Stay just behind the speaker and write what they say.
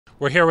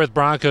We're here with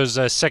Broncos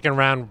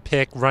second-round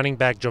pick, running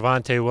back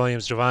Javonte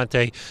Williams.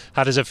 Javonte,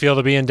 how does it feel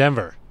to be in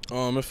Denver?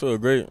 It feels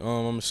great.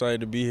 I'm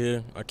excited to be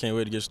here. I can't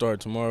wait to get started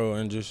tomorrow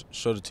and just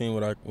show the team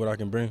what I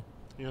can bring.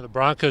 You know, the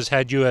Broncos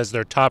had you as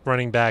their top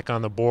running back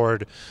on the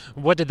board.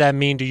 What did that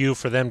mean to you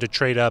for them to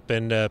trade up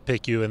and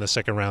pick you in the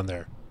second round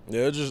there?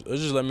 Yeah, it just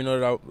let me know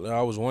that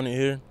I was wanted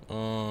here.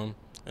 And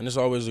it's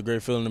always a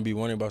great feeling to be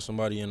wanted by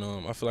somebody. And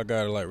I feel like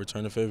I gotta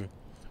return the favor.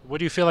 What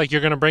do you feel like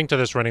you're going to bring to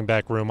this running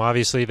back room?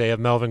 Obviously, they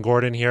have Melvin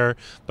Gordon here,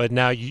 but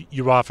now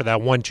you offer that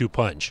 1-2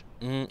 punch.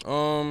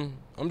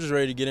 I'm just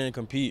ready to get in and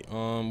compete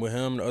with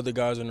him, the other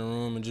guys in the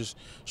room, and just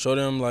show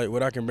them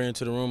what I can bring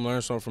to the room,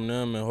 learn something from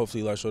them, and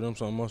hopefully show them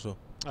something also.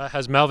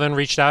 Has Melvin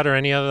reached out or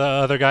any of the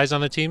other guys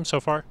on the team so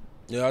far?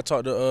 Yeah, I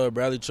talked to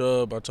Bradley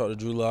Chubb, I talked to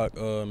Drew Lock,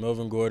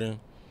 Melvin Gordon,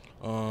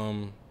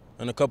 and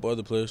a couple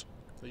other players.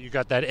 So you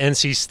got that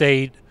NC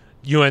State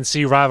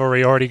UNC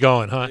rivalry already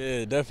going, huh?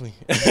 Yeah,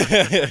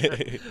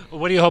 definitely.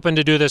 What are you hoping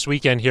to do this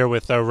weekend here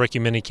with rookie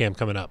minicamp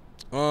coming up?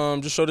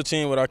 Just show the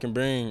team what I can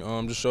bring.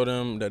 Just show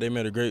them that they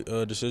made a great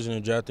decision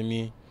in drafting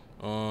me,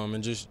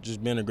 and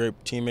just being a great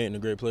teammate and a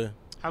great player.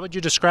 How would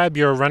you describe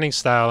your running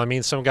style? I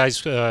mean, some guys,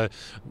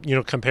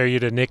 compare you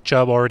to Nick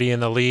Chubb already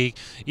in the league.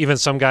 Even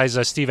some guys,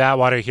 Steve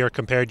Atwater here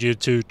compared you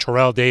to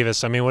Terrell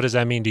Davis. I mean, what does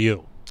that mean to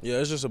you? Yeah,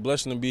 it's just a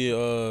blessing to be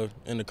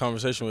in the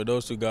conversation with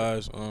those two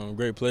guys,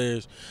 great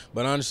players.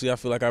 But honestly, I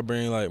feel like I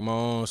bring my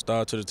own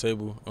style to the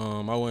table.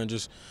 I wouldn't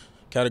just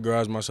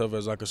categorize myself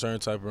as a certain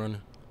type of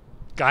runner.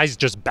 Guys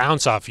just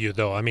bounce off you,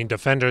 though. I mean,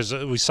 defenders,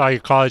 we saw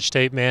your college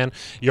tape, man.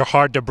 You're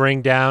hard to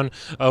bring down.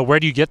 Where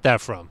do you get that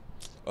from?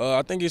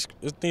 I think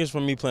it's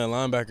from me playing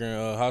linebacker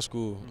in high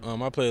school.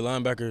 I played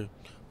linebacker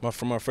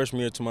from my freshman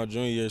year to my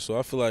junior year, so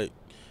I feel like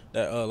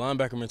that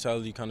linebacker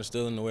mentality kind of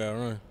still in the way I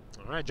run.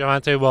 All right,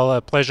 Javonte, well, a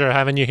pleasure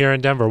having you here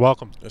in Denver.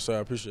 Welcome. Yes, sir.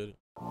 I appreciate it.